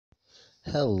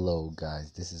Hello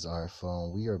guys, this is our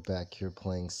phone. We are back here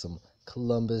playing some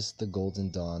Columbus the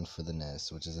Golden Dawn for the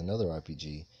NES, which is another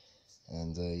RPG.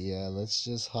 And yeah, let's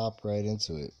just hop right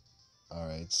into it.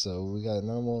 Alright, so we got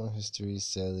normal, history,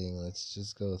 sailing. Let's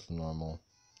just go with normal.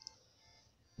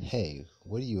 Hey,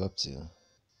 what are you up to?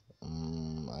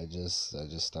 I just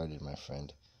started, my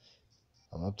friend.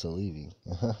 I'm up to leaving.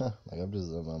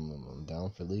 I'm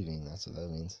down for leaving. That's what that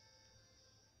means.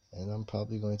 And I'm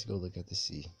probably going to go look at the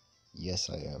sea. Yes,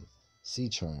 I am. Sea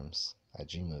charms. I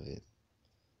dream of it.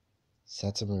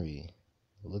 Santa Marie.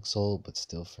 Looks old but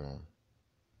still firm.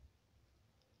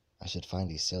 I should find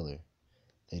a sailor.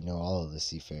 They know all of the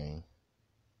seafaring.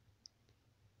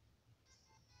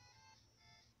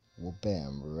 Well,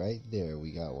 bam, right there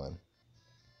we got one.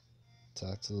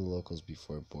 Talk to the locals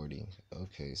before boarding.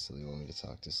 Okay, so they want me to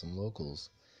talk to some locals.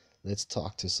 Let's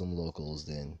talk to some locals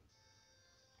then.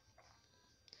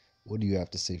 What do you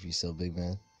have to say for yourself, big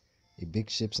man? A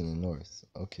big ship's in the north.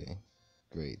 Okay,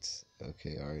 great.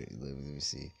 Okay, alright, let me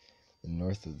see. The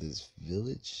north of this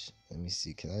village? Let me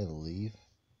see, can I leave?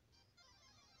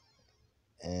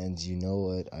 And you know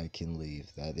what? I can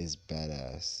leave. That is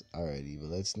badass. Alrighty, but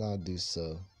let's not do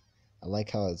so. I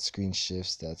like how it screen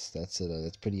shifts.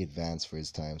 That's pretty advanced for its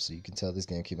time. So you can tell this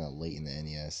game came out late in the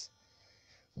NES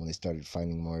when they started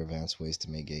finding more advanced ways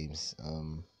to make games.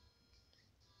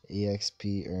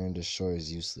 EXP earned ashore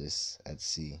is useless at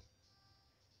sea.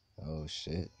 Oh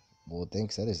shit. Well,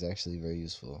 thanks. That is actually very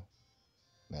useful.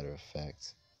 Matter of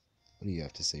fact, what do you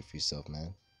have to say for yourself,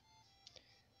 man?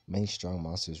 Many strong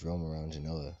monsters roam around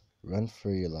Genoa. Run for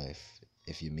your life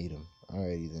if you meet them.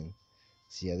 Alrighty then.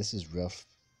 So yeah, this is rough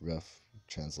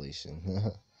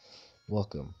translation.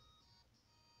 Welcome.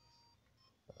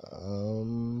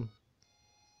 Um,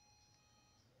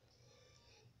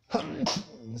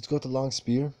 let's go with the long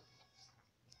spear.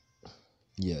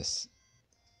 Yes.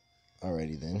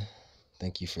 Alrighty then.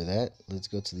 Thank you for that. Let's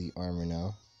go to the armor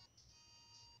now.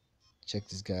 Check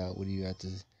this guy out. What do you got to?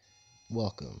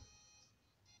 Welcome.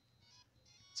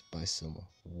 Let's buy some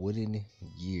wooden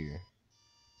gear.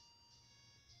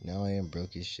 Now I am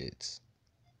broke as shit.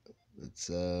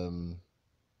 Let's man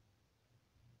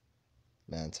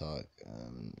talk.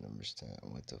 Understand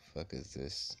what the fuck is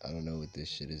this? I don't know what this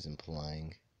shit is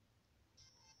implying.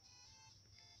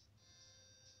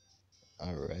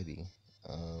 Alrighty.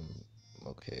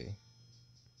 Okay.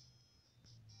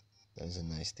 That is a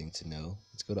nice thing to know.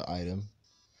 Let's go to item.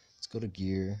 Let's go to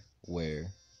gear.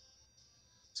 Wear.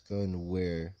 Let's go and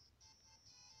wear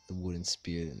the wooden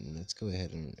spear. And let's go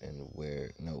ahead and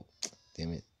wear. No.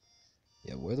 Damn it.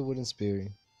 Yeah, wear the wooden spear.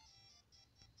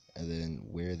 And then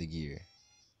wear the gear.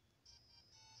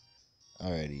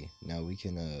 Alrighty. Now we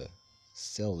can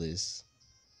sell this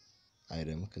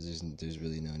item because there's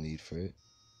really no need for it.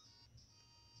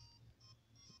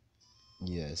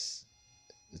 Yes.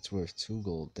 It's worth 2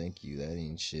 gold. Thank you. That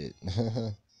ain't shit.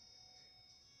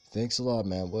 Thanks a lot,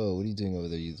 man. Whoa, what are you doing over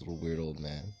there, you little weird old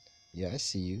man? Yeah, I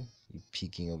see you. You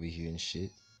peeking over here and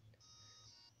shit.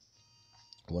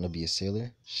 Want to be a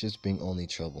sailor? Ships bring only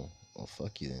trouble. Well,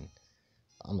 fuck you then.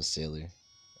 I'm a sailor.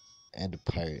 And a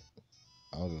pirate.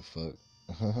 I don't give a fuck.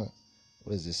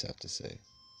 What does this have to say?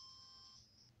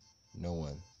 No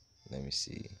one. Let me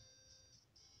see.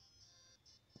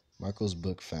 Marco's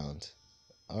book found.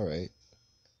 Alright.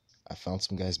 I found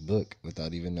some guy's book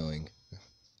without even knowing.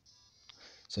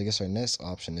 So I guess our next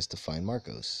option is to find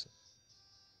Marcos.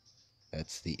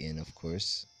 That's the inn, of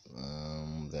course.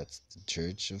 That's the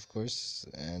church, of course.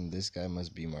 And this guy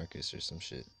must be Marcus or some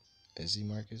shit. Is he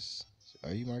Marcus?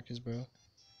 Are you Marcus, bro?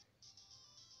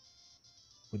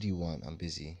 What do you want? I'm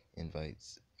busy.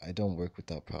 Invites. I don't work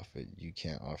without profit. You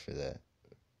can't offer that.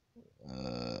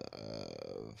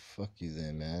 Fuck you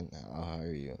then, man. I'll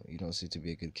hire you. You don't seem to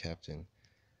be a good captain.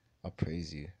 I'll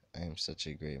praise you. I am such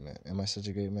a great man. Am I such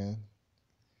a great man?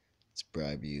 Let's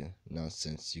bribe you.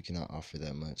 Nonsense. You cannot offer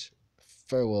that much.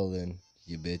 Farewell then,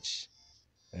 you bitch.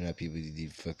 Or not people you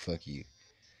fuck you.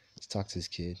 Let's talk to this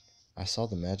kid. I saw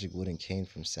the magic wooden cane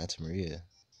from Santa Maria.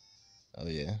 Oh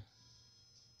yeah?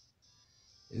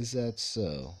 Is that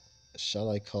so? Shall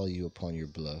I call you upon your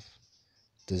bluff?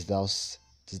 Does thou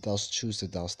choose to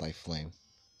douse thy flame?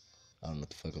 I don't know what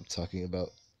the fuck I'm talking about.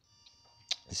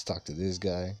 Let's talk to this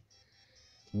guy.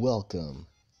 Welcome.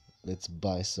 Let's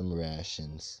buy some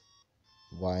rations.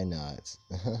 Why not?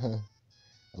 I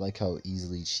like how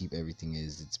easily cheap everything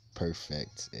is. It's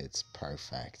perfect. It's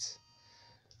perfect.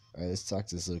 Alright, let's talk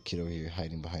to this little kid over here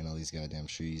hiding behind all these goddamn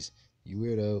trees. You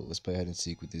weirdo. Let's play hide and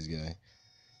seek with this guy.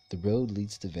 The road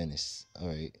leads to Venice.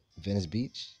 Alright. Venice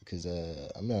Beach? Because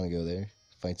I'm gonna go there.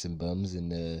 Find some bums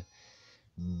and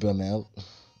bum out.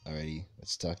 Alrighty.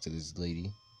 Let's talk to this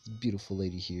lady. Beautiful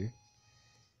lady here.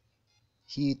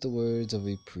 Heed the words of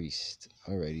a priest.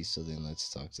 Alrighty, so then let's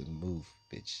talk to the move,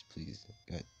 bitch. Please.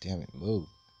 God damn it, move.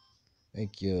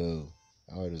 Thank you.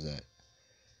 How hard was that?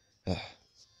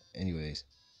 Anyways.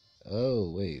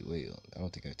 Oh, wait. I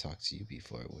don't think I talked to you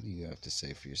before. What do you have to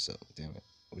say for yourself? Damn it.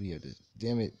 What do you have to...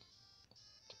 Damn it.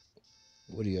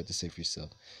 What do you have to say for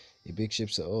yourself? A big ship,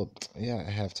 so... Oh, yeah,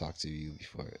 I have talked to you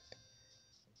before.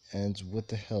 And what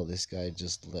the hell? This guy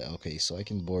just let... Okay, so I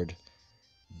can board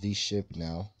the ship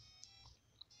now.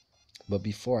 But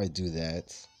before I do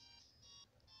that,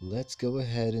 let's go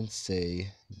ahead and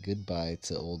say goodbye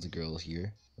to old girl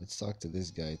here. Let's talk to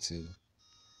this guy too,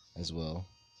 as well.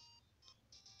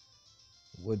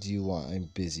 What do you want? I'm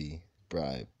busy.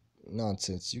 Bribe.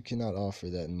 Nonsense. You cannot offer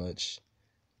that much.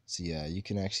 So yeah, you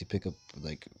can actually pick up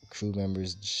like crew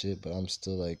members and shit, but I'm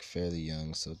still like fairly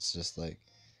young, so it's just like,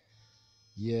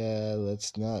 yeah,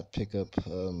 let's not pick up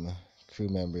crew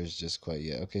members just quite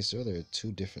yet. Okay, so there are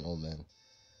two different old men.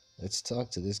 Let's talk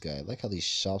to this guy. I like how these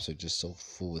shops are just so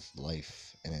full with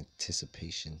life and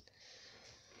anticipation.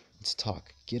 Let's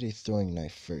talk. Get a throwing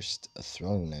knife first. A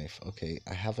throwing knife. Okay,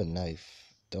 I have a knife.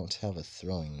 Don't have a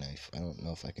throwing knife. I don't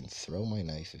know if I can throw my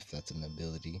knife, if that's an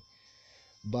ability.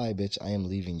 Bye, bitch. I am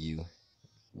leaving you.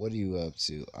 What are you up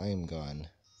to? I am gone.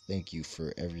 Thank you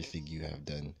for everything you have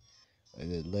done.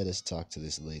 Let us talk to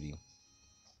this lady.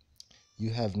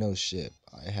 You have no ship.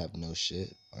 I have no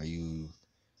shit. Are you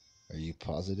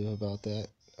positive about that?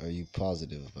 Are you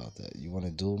positive about that? You want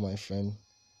to duel, my friend?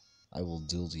 I will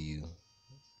duel to you.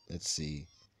 Let's see.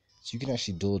 So you can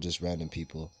actually duel just random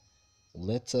people.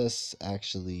 Let us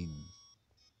actually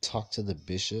talk to the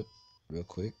bishop real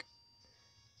quick.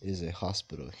 It is a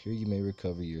hospital. Here you may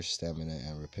recover your stamina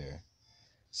and repair.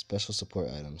 Special support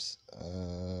items.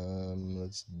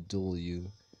 Let's duel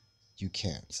you. You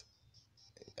can't.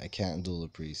 I can't duel a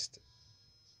priest.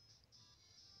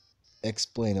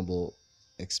 Explainable.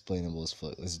 Explainable as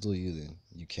fuck. Let's duel you then.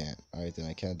 You can't. Alright then,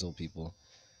 I can't duel people.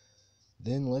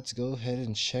 Then let's go ahead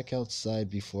and check outside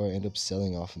before I end up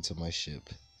sailing off into my ship.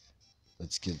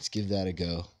 Let's give that a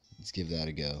go. Let's give that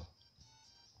a go.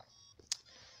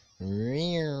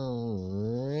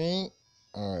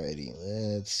 Alrighty,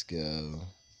 let's go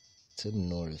to the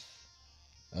north.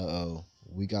 Uh-oh,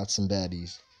 we got some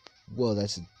baddies. Whoa,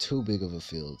 that's too big of a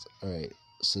field. Alright,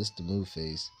 so this is the move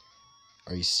phase.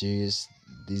 Are you serious?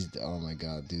 Oh my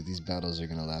god, dude, these battles are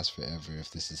gonna last forever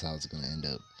if this is how it's gonna end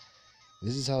up.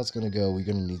 This is how it's gonna go. We're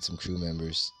gonna need some crew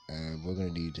members, and we're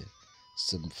gonna need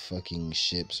some fucking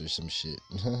ships or some shit.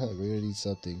 We're gonna need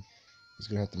something. He's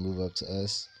gonna have to move up to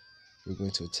us. We're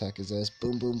going to attack his ass.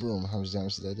 Boom, boom, boom. How much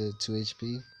damage did that do? 2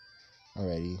 HP?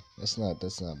 Alrighty. That's not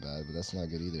bad, but that's not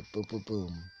good either. Boom, boom,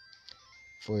 boom.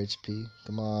 4 HP?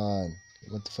 Come on.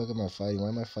 What the fuck am I fighting? Why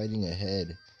am I fighting a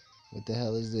head? What the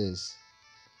hell is this?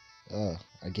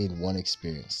 I gained 1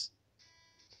 experience.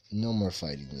 No more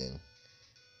fighting then.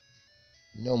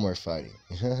 No more fighting.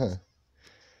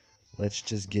 Let's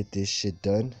just get this shit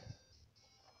done.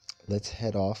 Let's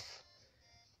head off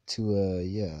to,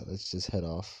 yeah, let's just head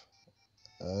off.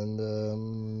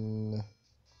 And,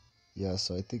 yeah,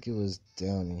 so I think it was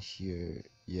down here.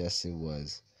 Yes, it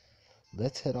was.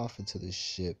 Let's head off into the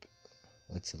ship.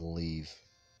 Let's leave.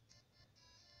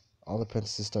 All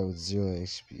apprentices start with 0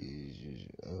 HP.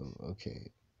 Oh, okay.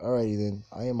 Alrighty then.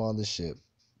 I am on the ship.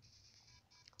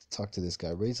 Talk to this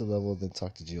guy. Raise the level, then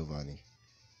talk to Giovanni.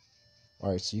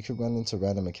 Alright, so you can run into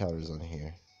random encounters on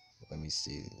here. Let me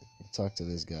see. Talk to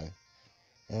this guy.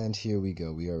 And here we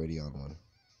go. We already on one.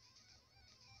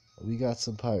 We got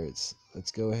some pirates.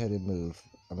 Let's go ahead and move.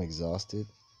 I'm exhausted.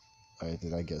 Alright,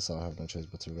 then I guess I'll have no choice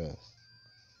but to rest.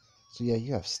 So yeah,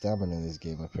 you have stamina in this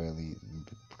game apparently,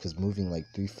 because moving like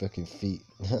 3 fucking feet,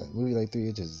 moving like 3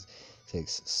 inches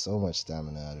takes so much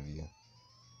stamina out of you.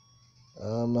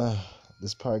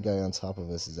 This pirate guy on top of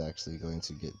us is actually going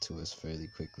to get to us fairly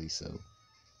quickly, so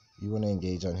you want to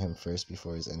engage on him first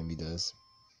before his enemy does.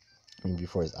 I mean,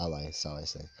 before his ally, shall I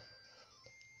say.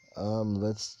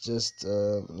 Let's just,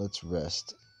 let's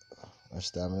rest our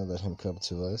stamina, let him come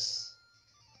to us.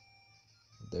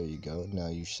 There you go. Now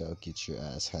you shall get your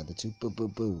ass handed to. Boo, boo,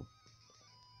 boo.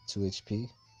 2 HP.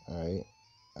 Alright.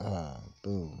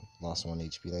 Boom. Lost 1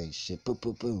 HP. That ain't shit. Boom,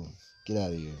 boom, boom. Get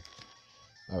out of here.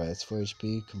 Alright, that's 4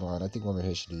 HP. Come on. I think one more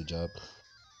hit should do the job.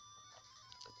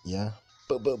 Yeah.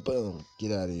 Boom, boom, boom.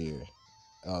 Get out of here.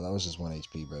 Oh, that was just 1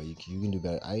 HP, bro. You can do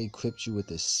better. I equipped you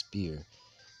with a spear.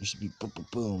 You should be boom, boom,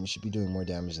 boom. You should be doing more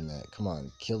damage than that. Come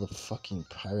on. Kill the fucking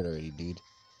pirate already, dude.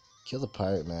 Kill the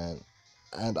pirate, man.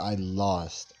 And I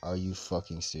lost. Are you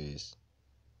fucking serious?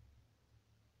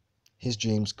 His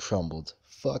dreams crumbled.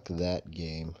 Fuck that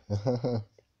game.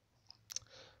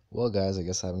 Well, guys, I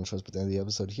guess I have no choice but to end the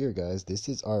episode here, guys. This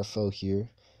is RFO here,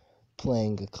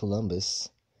 playing Columbus,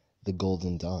 the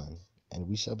Golden Dawn. And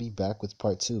we shall be back with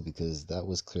part 2 because that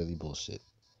was clearly bullshit.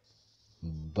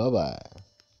 Bye-bye.